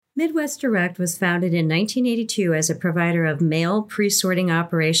Midwest Direct was founded in 1982 as a provider of mail pre-sorting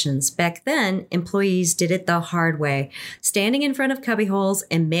operations. Back then, employees did it the hard way, standing in front of cubbyholes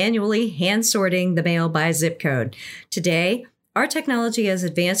and manually hand-sorting the mail by zip code. Today, our technology has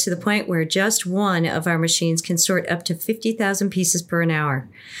advanced to the point where just one of our machines can sort up to 50,000 pieces per an hour.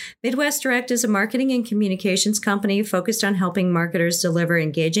 Midwest Direct is a marketing and communications company focused on helping marketers deliver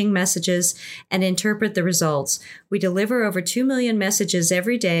engaging messages and interpret the results. We deliver over 2 million messages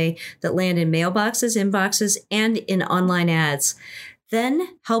every day that land in mailboxes, inboxes, and in online ads.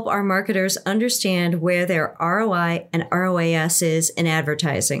 Then help our marketers understand where their ROI and ROAS is in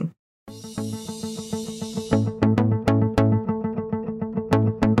advertising.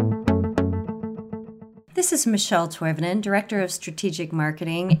 This is Michelle Toivonen, Director of Strategic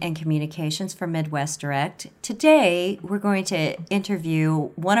Marketing and Communications for Midwest Direct. Today, we're going to interview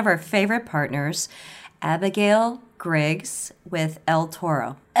one of our favorite partners, Abigail Griggs with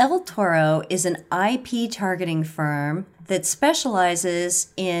Toro. Toro is an IP targeting firm that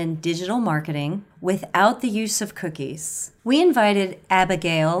specializes in digital marketing without the use of cookies. We invited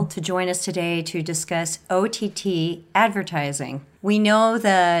Abigail to join us today to discuss OTT advertising. We know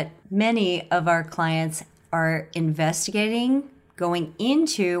that many of our clients are investigating going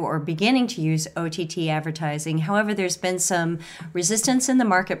into or beginning to use OTT advertising. However, there's been some resistance in the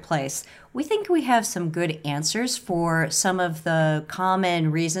marketplace. We think we have some good answers for some of the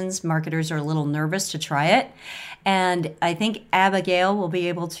common reasons marketers are a little nervous to try it. And I think Abigail will be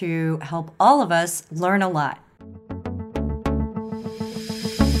able to help all of us learn a lot.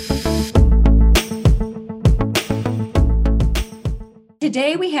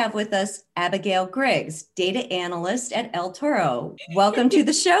 Today we have with us Abigail Griggs, data analyst at Toro. Welcome to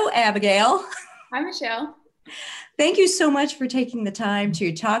the show, Abigail. Hi, Michelle. Thank you so much for taking the time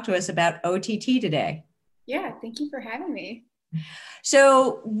to talk to us about OTT today. Yeah, thank you for having me.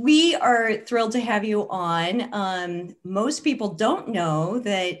 So we are thrilled to have you on. Most people don't know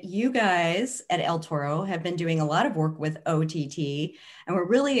that you guys at Toro have been doing a lot of work with OTT, and we're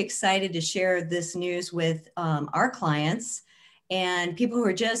really excited to share this news with our clients and people who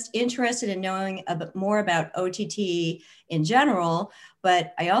are just interested in knowing a bit more about OTT in general.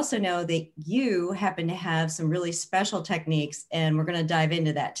 But I also know that you happen to have some really special techniques, and we're going to dive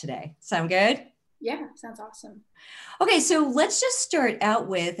into that today. Sound good? Yeah, sounds awesome. Okay, so let's just start out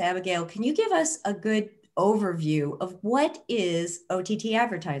with, Abigail, can you give us a good overview of what is OTT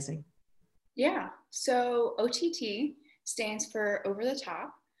advertising? Yeah, so OTT stands for over the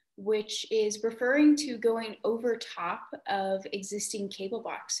top, which is referring to going over top of existing cable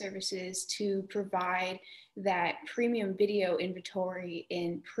box services to provide that premium video inventory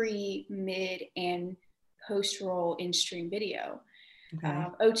in pre, mid, and post-roll in-stream video. Okay.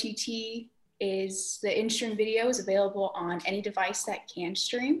 OTT is the in-stream video is available on any device that can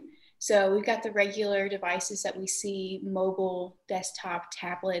stream. So we've got the regular devices that we see, mobile, desktop,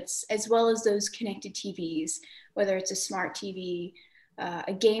 tablets, as well as those connected TVs, whether it's a smart TV,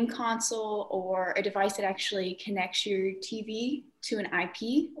 a game console, or a device that actually connects your TV to an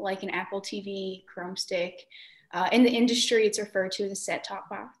IP, like an Apple TV, Chrome Stick. In the industry, it's referred to as a set-top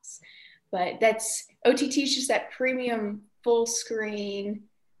box. But that's OTT is just that premium full screen.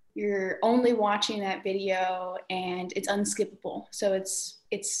 You're only watching that video and it's unskippable. So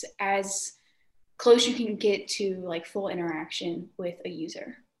it's as close you can get to like full interaction with a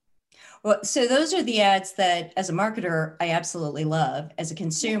user. Well, so those are the ads that as a marketer, I absolutely love. As a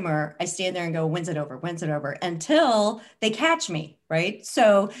consumer, I stand there and go, when's it over? When's it over? Until they catch me, right?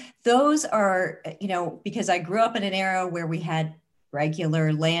 So those are, because I grew up in an era where we had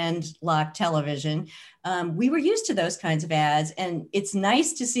regular landlocked television, we were used to those kinds of ads, and it's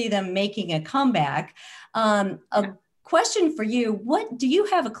nice to see them making a comeback. A question for you, what do you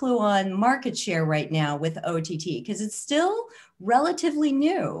have a clue on market share right now with OTT? Because it's still relatively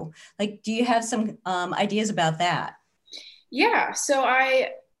new. Like, do you have some ideas about that? Yeah, so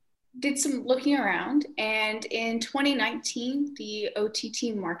I did some looking around, and in 2019, the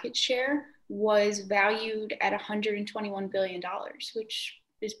OTT market share was valued at $121 billion, which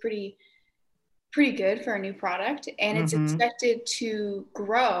is pretty good for a new product. And it's expected to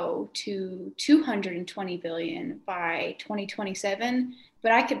grow to $220 billion by 2027.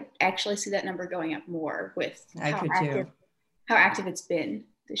 But I could actually see that number going up more with how active it's been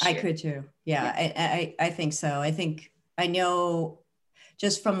this year. I could too. Yeah. I think so. I know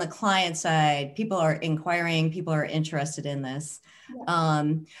just from the client side, people are inquiring, people are interested in this. Yeah.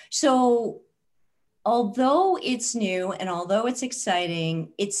 So although it's new and although it's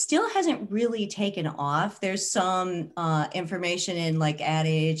exciting, it still hasn't really taken off. There's some information in like Ad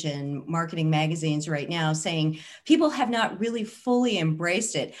Age and marketing magazines right now saying people have not really fully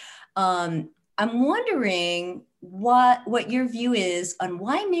embraced it. I'm wondering what your view is on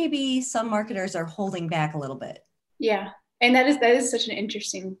why maybe some marketers are holding back a little bit. Yeah, and that is such an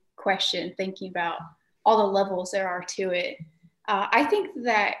interesting question, thinking about all the levels there are to it. I think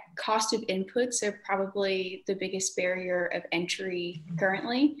that cost of inputs are probably the biggest barrier of entry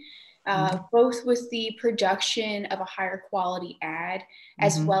currently, both with the production of a higher quality ad,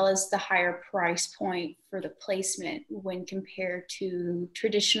 as well as the higher price point for the placement when compared to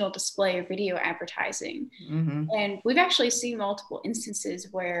traditional display or video advertising. And we've actually seen multiple instances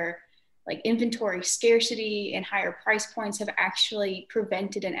where like inventory scarcity and higher price points have actually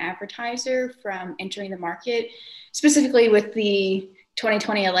prevented an advertiser from entering the market. Specifically with the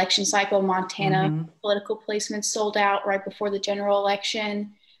 2020 election cycle, Montana political placements sold out right before the general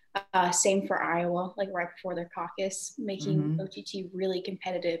election. Same for Iowa, like right before their caucus, making OTT really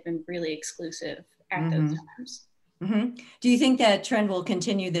competitive and really exclusive at those times. Do you think that trend will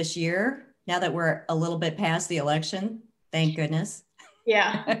continue this year now that we're a little bit past the election? Thank goodness.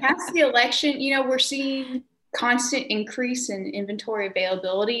 Yeah, past the election, we're seeing constant increase in inventory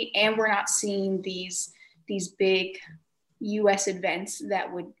availability, and we're not seeing these big US events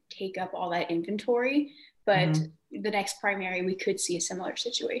that would take up all that inventory. But the next primary, we could see a similar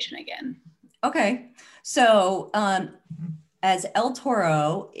situation again. Okay. So as El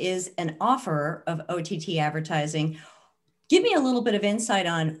Toro is an offer of OTT advertising, give me a little bit of insight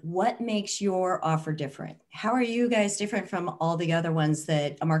on what makes your offer different. How are you guys different from all the other ones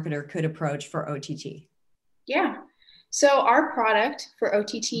that a marketer could approach for OTT? Yeah. So our product for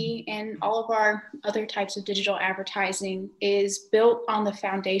OTT and all of our other types of digital advertising is built on the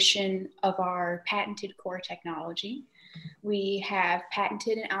foundation of our patented core technology. We have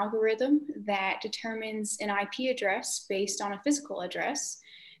patented an algorithm that determines an IP address based on a physical address.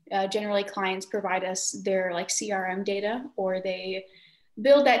 Generally, clients provide us their like CRM data, or they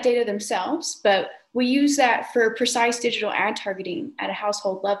build that data themselves, but we use that for precise digital ad targeting at a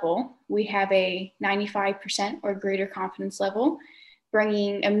household level. We have a 95% or greater confidence level,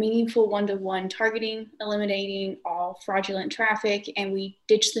 bringing a meaningful one-to-one targeting, eliminating all fraudulent traffic, and we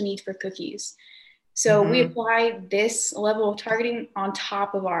ditch the need for cookies. So we apply this level of targeting on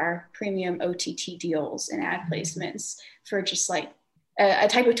top of our premium OTT deals and ad placements for just like a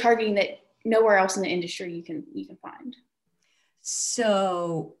type of targeting that nowhere else in the industry you can find.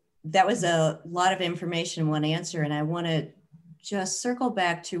 So that was a lot of information in one answer, and I want to just circle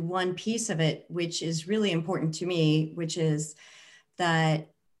back to one piece of it, which is really important to me, which is that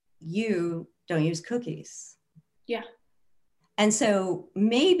you don't use cookies. Yeah. And so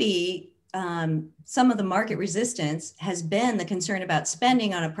maybe some of the market resistance has been the concern about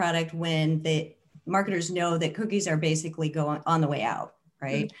spending on a product when the marketers know that cookies are basically going on the way out,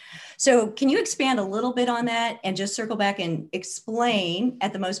 right? So can you expand a little bit on that and just circle back and explain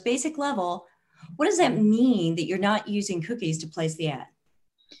at the most basic level, what does that mean that you're not using cookies to place the ad?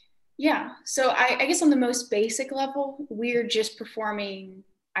 Yeah, so I guess on the most basic level, we're just performing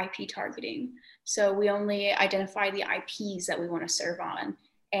IP targeting. So we only identify the IPs that we want to serve on,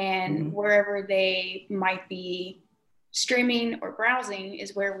 and wherever they might be streaming or browsing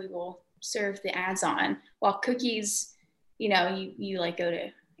is where we will serve the ads on. While cookies, you like go to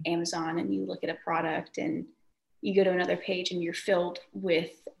Amazon and you look at a product and you go to another page and you're filled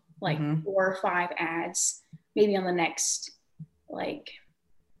with like 4 or 5 ads, maybe on the next like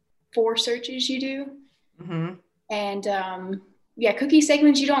 4 searches you do. And cookie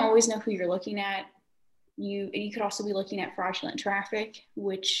segments, you don't always know who you're looking at. You could also be looking at fraudulent traffic,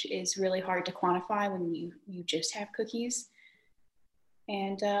 which is really hard to quantify when you just have cookies.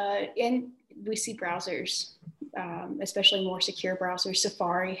 And we see browsers, especially more secure browsers.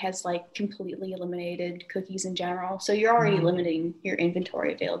 Safari has like completely eliminated cookies in general. So you're already limiting your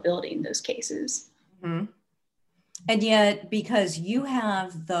inventory availability in those cases. And yet, because you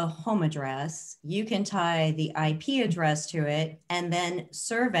have the home address, you can tie the IP address to it and then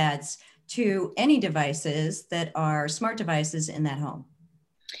serve ads to any devices that are smart devices in that home.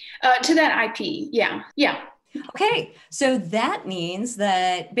 To that IP, yeah. Okay, so that means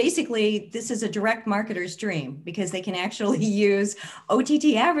that basically this is a direct marketer's dream because they can actually use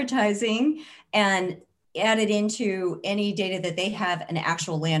OTT advertising and add it into any data that they have an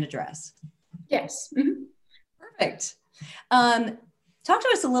actual land address. Yes. Perfect. Talk to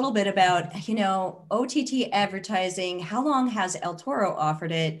us a little bit about, OTT advertising. How long has El Toro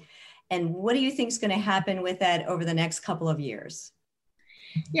offered it? And what do you think is going to happen with that over the next couple of years?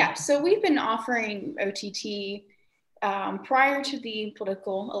 Yeah, so we've been offering OTT prior to the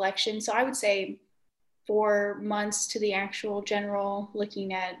political election. So I would say 4 months to the actual general,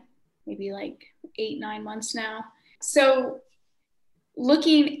 looking at maybe like 8, 9 months now. So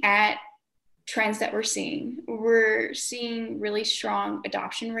looking at trends that we're seeing really strong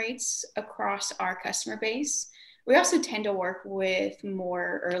adoption rates across our customer base. We also tend to work with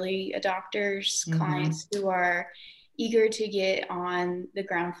more early adopters, clients who are eager to get on the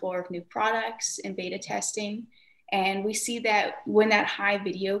ground floor of new products and beta testing. And we see that when that high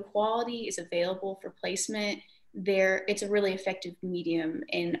video quality is available for placement, it's a really effective medium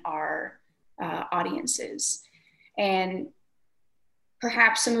in our audiences. And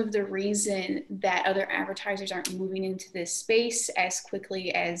perhaps some of the reason that other advertisers aren't moving into this space as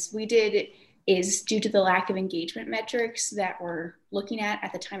quickly as we did is due to the lack of engagement metrics that we're looking at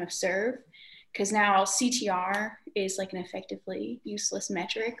the time of serve. Because now CTR is like an effectively useless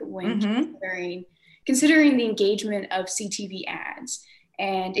metric when considering the engagement of CTV ads.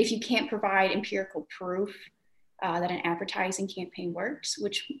 And if you can't provide empirical proof that an advertising campaign works,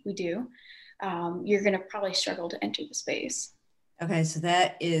 which we do, you're going to probably struggle to enter the space. Okay, so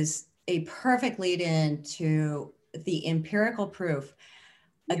that is a perfect lead in to the empirical proof.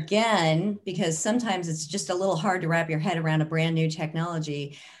 Again, because sometimes it's just a little hard to wrap your head around a brand new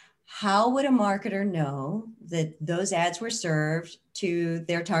technology. How would a marketer know that those ads were served to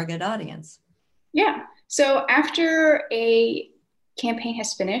their target audience? Yeah, so after a campaign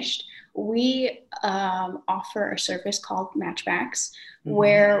has finished, we offer a service called Matchbacks,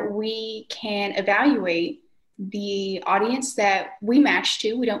 where we can evaluate the audience that we match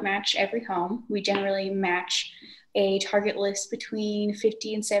to. We don't match every home. We generally match a target list between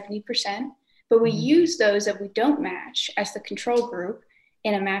 50 and 70%, but we use those that we don't match as the control group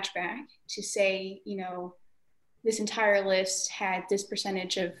in a matchback to say, you know, this entire list had this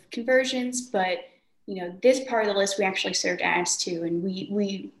percentage of conversions, but you know, this part of the list we actually served ads to, and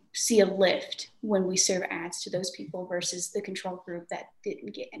we see a lift when we serve ads to those people versus the control group that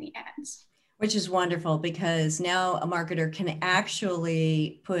didn't get any ads. Which is wonderful, because now a marketer can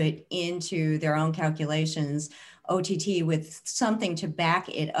actually put into their own calculations OTT with something to back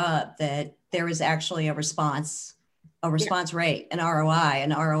it up, that there is actually a response rate, an ROI,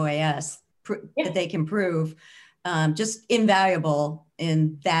 an ROAS that they can prove, just invaluable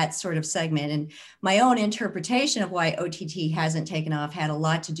in that sort of segment. And my own interpretation of why OTT hasn't taken off had a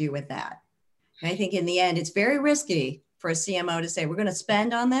lot to do with that. And I think in the end, it's very risky for a CMO to say, we're going to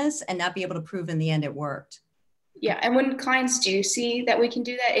spend on this and not be able to prove in the end it worked. Yeah, and when clients do see that we can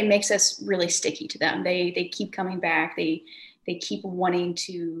do that, it makes us really sticky to them. They keep coming back. They keep wanting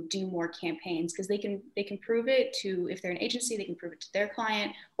to do more campaigns because they can prove it to, if they're an agency, they can prove it to their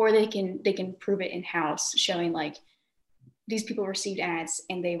client, or they can prove it in-house, showing like these people received ads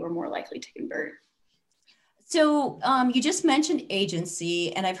and they were more likely to convert. So you just mentioned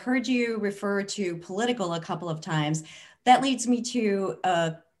agency, and I've heard you refer to political a couple of times. That leads me to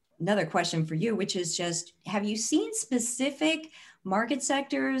another question for you, which is just, have you seen specific market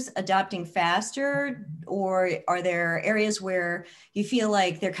sectors adopting faster, or are there areas where you feel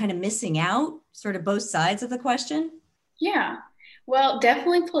like they're kind of missing out, sort of both sides of the question? Yeah, well,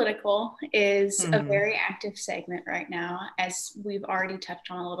 definitely political is a very active segment right now, as we've already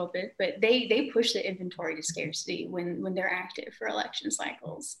touched on a little bit, but they push the inventory to scarcity when they're active for election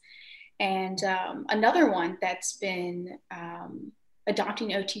cycles. And another one that's been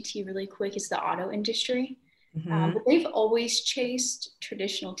adopting OTT really quick is the auto industry. But they've always chased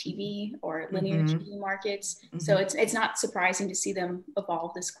traditional TV or linear TV markets. So it's not surprising to see them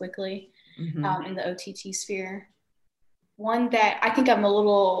evolve this quickly in the OTT sphere. One that I think I'm a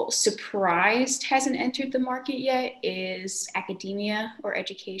little surprised hasn't entered the market yet is academia or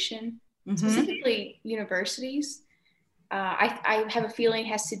education, specifically universities. I have a feeling it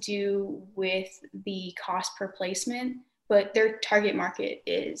has to do with the cost per placement, but their target market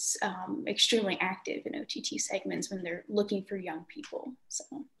is extremely active in OTT segments when they're looking for young people.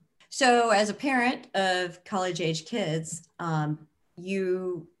 So as a parent of college-age kids,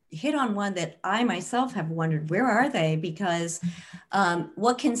 you hit on one that I myself have wondered, where are they? Because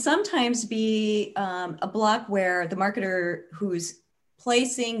what can sometimes be a block where the marketer who's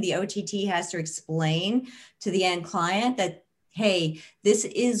placing the OTT has to explain to the end client that, hey, this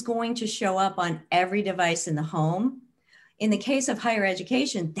is going to show up on every device in the home. In the case of higher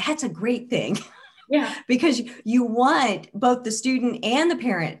education, that's a great thing. Yeah, because you want both the student and the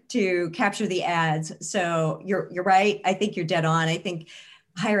parent to capture the ads. So you're right. I think you're dead on. I think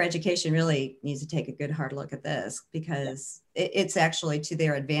higher education really needs to take a good hard look at this, because it's actually to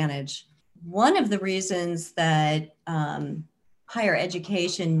their advantage. One of the reasons that higher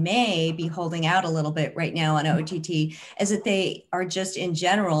education may be holding out a little bit right now on OTT is that they are just in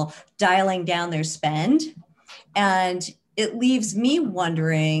general dialing down their spend. And it leaves me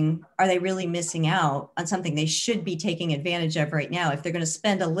wondering, are they really missing out on something they should be taking advantage of right now? If they're going to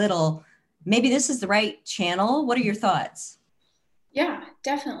spend a little, maybe this is the right channel. What are your thoughts? Yeah,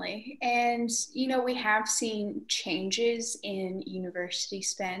 definitely. And, we have seen changes in university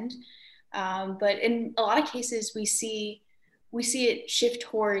spend. But in a lot of cases, we see it shift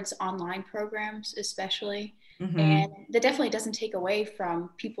towards online programs, especially. Mm-hmm. And that definitely doesn't take away from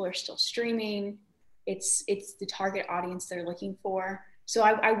people are still streaming. It's the target audience they're looking for. So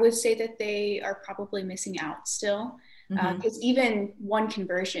I would say that they are probably missing out still, Mm-hmm. because even one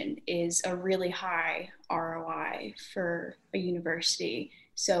conversion is a really high ROI for a university.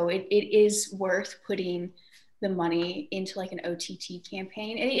 So it is worth putting the money into like an OTT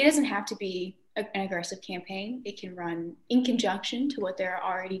campaign. And it doesn't have to be an aggressive campaign. It can run in conjunction to what they're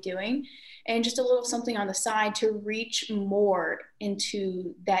already doing, and just a little something on the side to reach more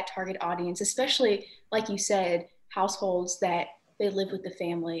into that target audience, especially like you said, households that they live with the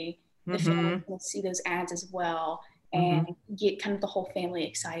family. The family Mm-hmm. can see those ads as well and Mm-hmm. get kind of the whole family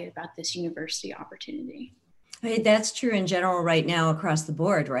excited about this university opportunity. Hey, that's true in general right now across the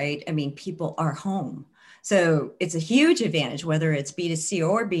board, right? I mean, people are home. So it's a huge advantage, whether it's B2C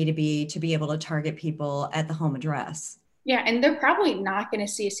or B2B, to be able to target people at the home address. Yeah, and they're probably not going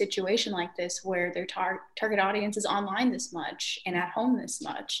to see a situation like this where their target audience is online this much and at home this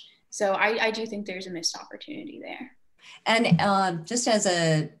much. So I do think there's a missed opportunity there. And just as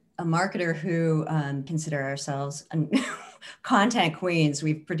a marketer who consider ourselves content queens,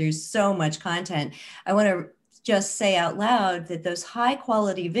 we've produced so much content. I want to just say out loud that those high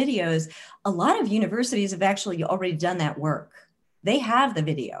quality videos, a lot of universities have actually already done that work. They have the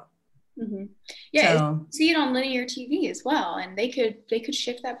video. Mm-hmm. Yeah, So see it on linear TV as well, and they could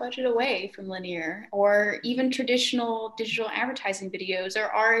shift that budget away from linear, or even traditional digital advertising videos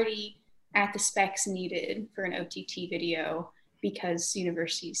are already at the specs needed for an OTT video because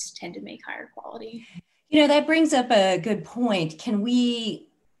universities tend to make higher quality. that brings up a good point. Can we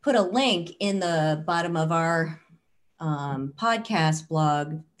put a link in the bottom of our podcast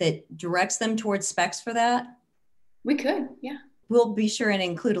blog that directs them towards specs for that? We could, yeah. We'll be sure and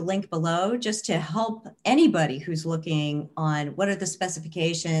include a link below just to help anybody who's looking on what are the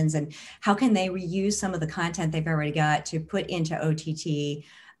specifications and how can they reuse some of the content they've already got to put into OTT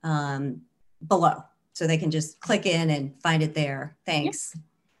below. So they can just click in and find it there. Yeah. Thanks.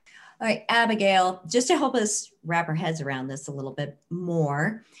 All right, Abigail, just to help us wrap our heads around this a little bit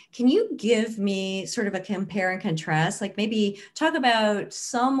more, can you give me sort of a compare and contrast? Like maybe talk about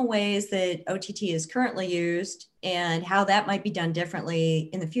some ways that OTT is currently used and how that might be done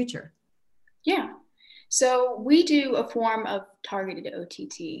differently in the future. Yeah. So we do a form of targeted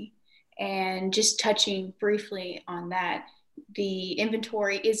OTT, and just touching briefly on that, the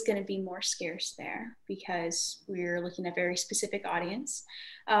inventory is going to be more scarce there because we're looking at a very specific audience.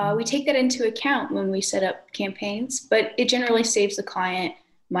 We take that into account when we set up campaigns, but it generally saves the client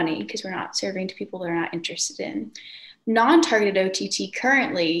money because we're not serving to people they're not interested in. Non-targeted OTT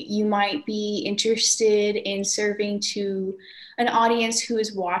currently, you might be interested in serving to an audience who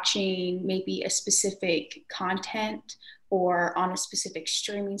is watching maybe a specific content or on a specific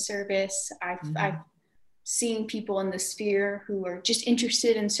streaming service. I've seen people in the sphere who are just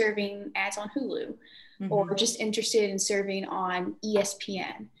interested in serving ads on Hulu or just interested in serving on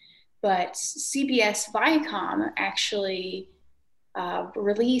ESPN. But CBS Viacom actually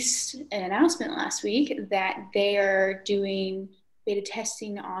released an announcement last week that they are doing beta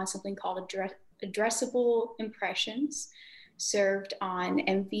testing on something called addressable impressions served on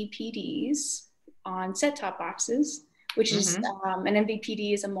MVPDs on set-top boxes, which is an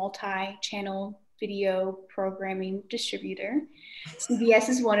MVPD is a multi-channel video programming distributor. CBS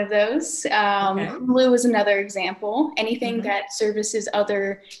is one of those. Okay. Hulu is another example. Anything that services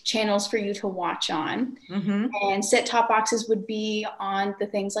other channels for you to watch on. And set-top boxes would be on the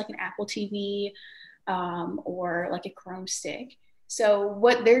things like an Apple TV or like a Chrome stick. So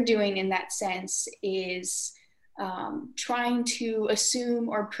what they're doing in that sense is trying to assume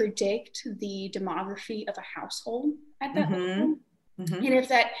or predict the demography of a household at that level. And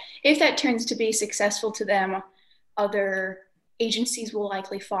if that turns to be successful to them, other agencies will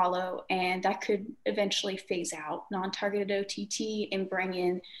likely follow, and that could eventually phase out non-targeted OTT and bring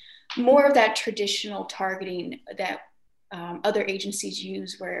in more of that traditional targeting that other agencies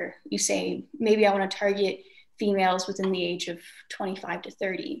use, where you say, maybe I want to target females within the age of 25 to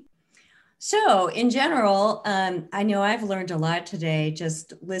 30. So, in general, I know I've learned a lot today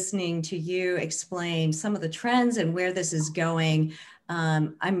just listening to you explain some of the trends and where this is going.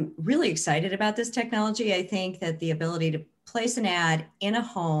 I'm really excited about this technology. I think that the ability to place an ad in a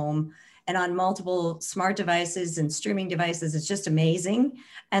home and on multiple smart devices and streaming devices is just amazing,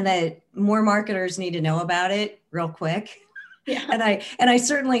 and that more marketers need to know about it real quick. Yeah. And I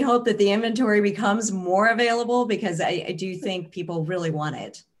certainly hope that the inventory becomes more available because I do think people really want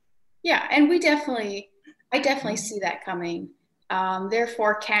it. Yeah, and I definitely see that coming. There are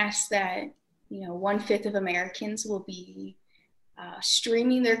forecasts that, 1/5 of Americans will be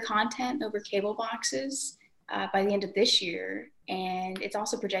streaming their content over cable boxes by the end of this year. And it's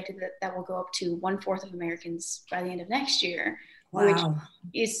also projected that that will go up to 1/4 of Americans by the end of next year, which Wow.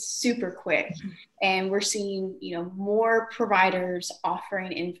 is super quick. And we're seeing, more providers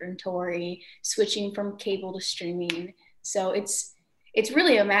offering inventory, switching from cable to streaming. So it's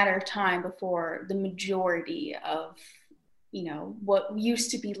really a matter of time before the majority of, what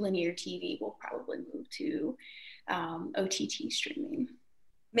used to be linear TV will probably move to OTT streaming.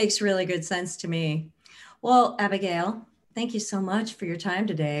 Makes really good sense to me. Well, Abigail, thank you so much for your time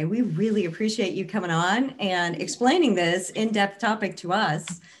today. We really appreciate you coming on and explaining this in-depth topic to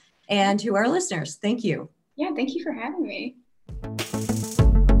us and to our listeners. Thank you. Yeah, thank you for having me.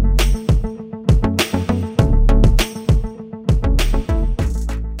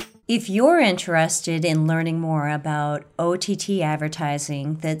 If you're interested in learning more about OTT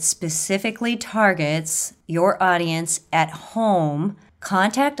advertising that specifically targets your audience at home,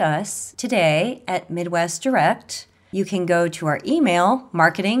 contact us today at Midwest Direct. You can go to our email,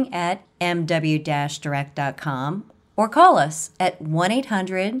 marketing@mw-direct.com, or call us at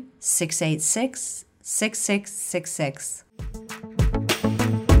 1-800-686-6666.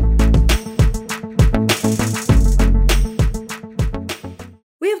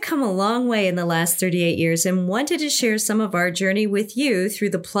 We have come a long way in the last 38 years and wanted to share some of our journey with you through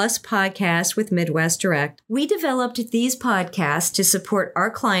the Plus podcast with Midwest Direct. We developed these podcasts to support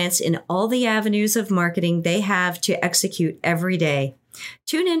our clients in all the avenues of marketing they have to execute every day.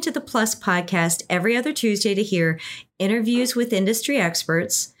 Tune into the Plus podcast every other Tuesday to hear interviews with industry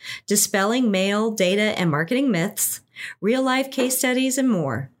experts, dispelling mail, data, and marketing myths, real-life case studies, and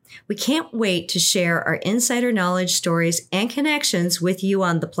more. We can't wait to share our insider knowledge, stories, and connections with you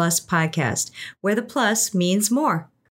on the Plus podcast, where the plus means more.